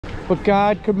But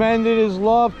God commended his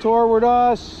love toward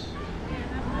us,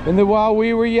 and that while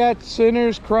we were yet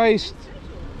sinners, Christ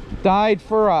died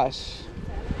for us.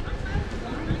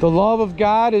 The love of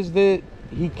God is that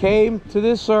he came to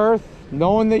this earth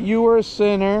knowing that you were a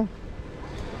sinner,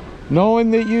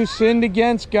 knowing that you sinned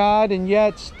against God, and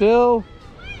yet still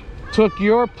took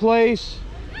your place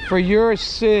for your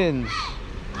sins.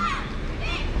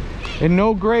 And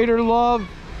no greater love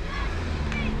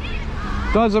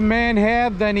does a man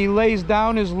have than he lays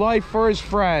down his life for his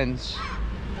friends.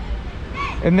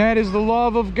 And that is the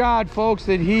love of God, folks,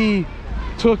 that he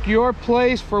took your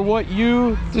place for what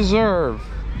you deserve.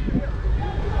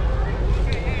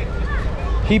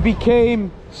 He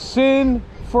became sin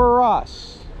for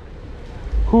us,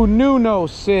 who knew no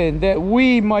sin, that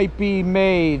we might be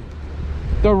made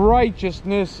the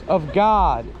righteousness of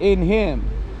God in him.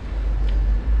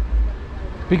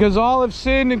 Because all have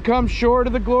sinned and come short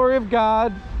of the glory of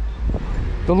God,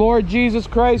 the Lord Jesus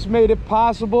Christ made it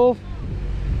possible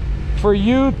for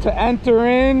you to enter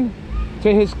in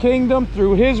to his kingdom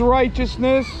through his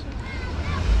righteousness,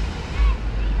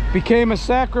 became a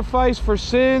sacrifice for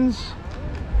sins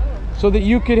so that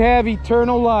you could have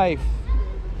eternal life.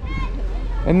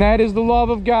 And that is the love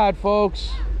of God,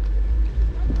 folks.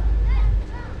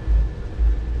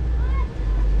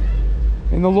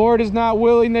 And the Lord is not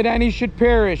willing that any should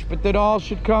perish, but that all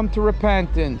should come to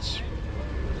repentance.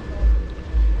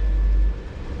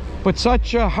 But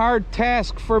such a hard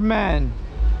task for men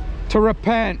to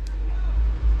repent,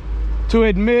 to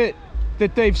admit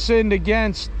that they've sinned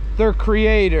against their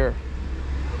Creator.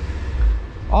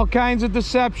 All kinds of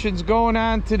deceptions going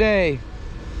on today.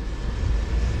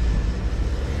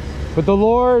 But the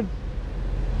Lord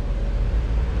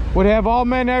would have all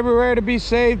men everywhere to be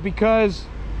saved, because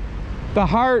the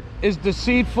heart is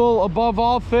deceitful above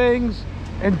all things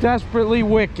and desperately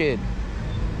wicked.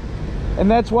 And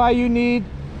that's why you need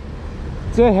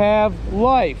to have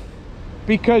life,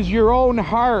 because your own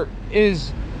heart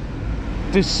is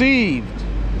deceived.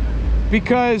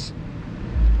 Because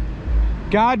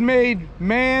God made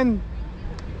man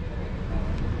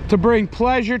to bring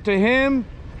pleasure to him,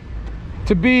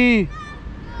 to be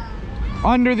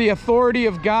under the authority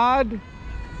of God,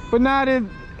 but not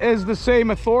as the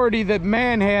same authority that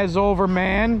man has over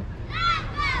man.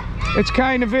 It's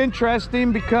kind of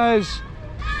interesting because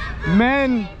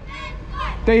men,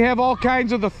 they have all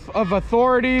kinds of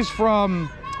authorities, from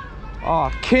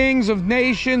kings of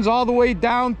nations all the way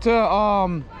down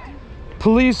to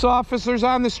police officers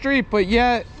on the street, but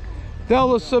yet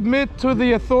they'll submit to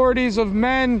the authorities of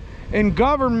men and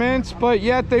governments, but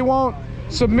yet they won't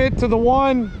submit to the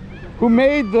one who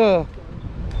made the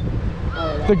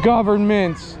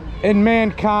governments and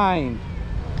mankind.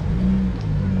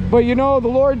 But you know, the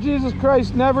Lord Jesus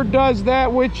Christ never does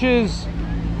that which is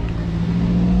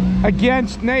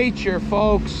against nature,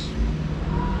 folks.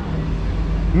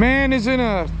 Man is in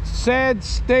a sad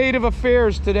state of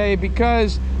affairs today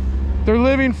because they're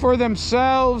living for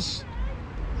themselves.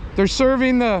 They're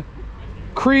serving the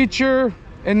creature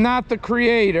and not the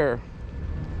Creator.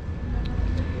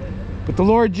 But the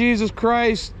Lord Jesus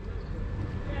Christ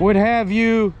would have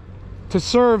you to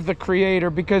serve the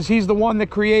Creator, because he's the one that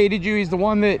created you. He's the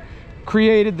one that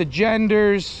created the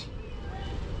genders.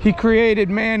 He created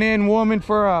man and woman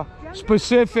for a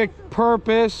specific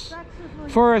purpose.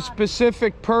 For a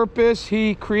specific purpose,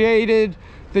 he created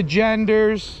the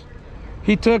genders.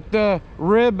 He took the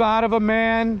rib out of a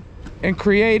man and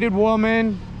created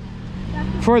woman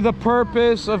for the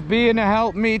purpose of being a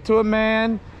helpmeet to a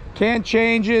man. Can't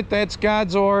change it. That's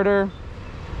God's order.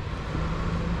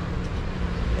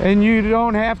 And you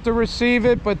don't have to receive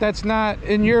it, but that's not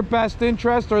in your best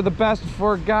interest or the best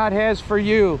for God has for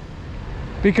you.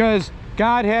 Because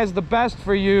God has the best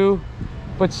for you,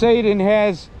 but Satan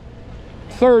has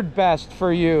third best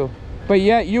for you. But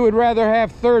yet you would rather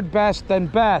have third best than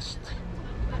best.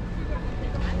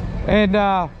 And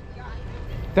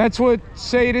that's what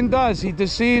Satan does. He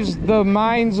deceives the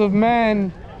minds of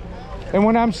men. And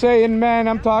when I'm saying men,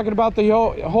 I'm talking about the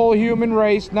whole human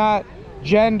race, not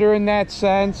gender in that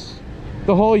sense.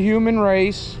 The whole human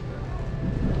race.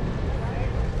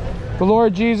 The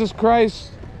Lord Jesus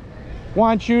Christ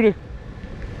wants you to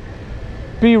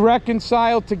be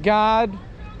reconciled to God.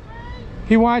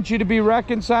 He wants you to be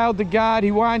reconciled to God.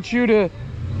 He wants you to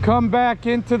come back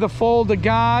into the fold of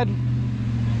God.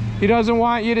 He doesn't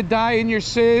want you to die in your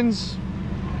sins.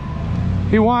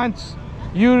 He wants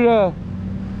you to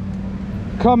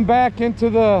come back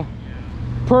into the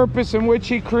purpose in which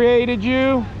he created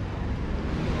you.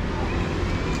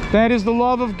 That is the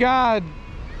love of God.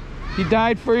 He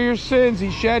died for your sins.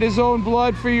 He shed his own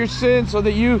blood for your sins so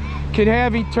that you could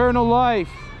have eternal life.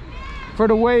 For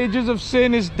the wages of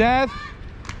sin is death,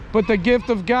 but the gift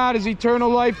of God is eternal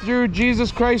life through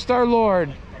Jesus Christ our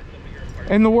Lord.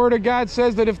 And the word of God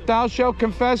says that if thou shalt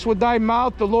confess with thy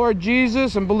mouth the Lord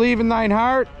Jesus and believe in thine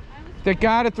heart that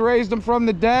God hath raised him from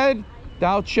the dead,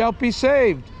 thou shalt be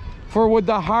saved. For with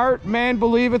the heart man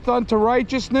believeth unto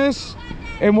righteousness,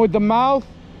 and with the mouth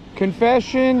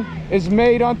confession is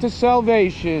made unto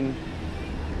salvation.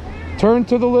 Turn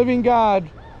to the living God,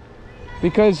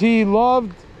 because he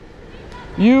loved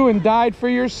you and died for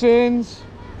your sins.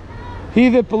 He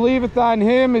that believeth on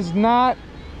him is not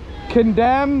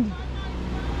condemned,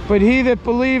 but he that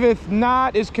believeth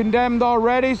not is condemned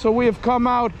already. So we have come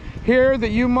out here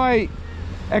that you might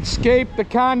escape the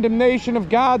condemnation of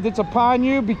God that's upon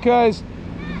you, because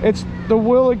it's the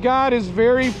will of God is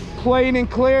very plain and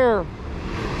clear.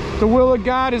 The will of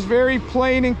God is very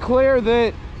plain and clear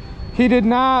that he did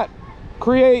not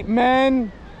create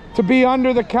men to be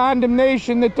under the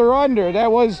condemnation that they're under.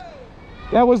 That was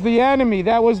the enemy.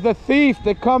 That was the thief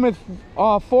that cometh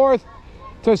forth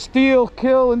to steal,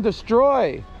 kill, and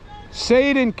destroy.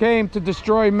 Satan came to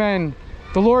destroy men.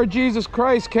 The Lord Jesus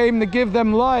Christ came to give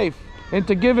them life and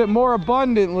to give it more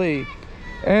abundantly.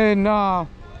 And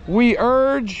we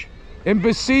urge and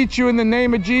beseech you in the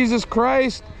name of Jesus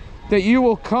Christ that you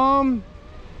will come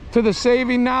to the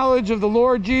saving knowledge of the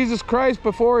Lord Jesus Christ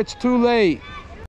before it's too late.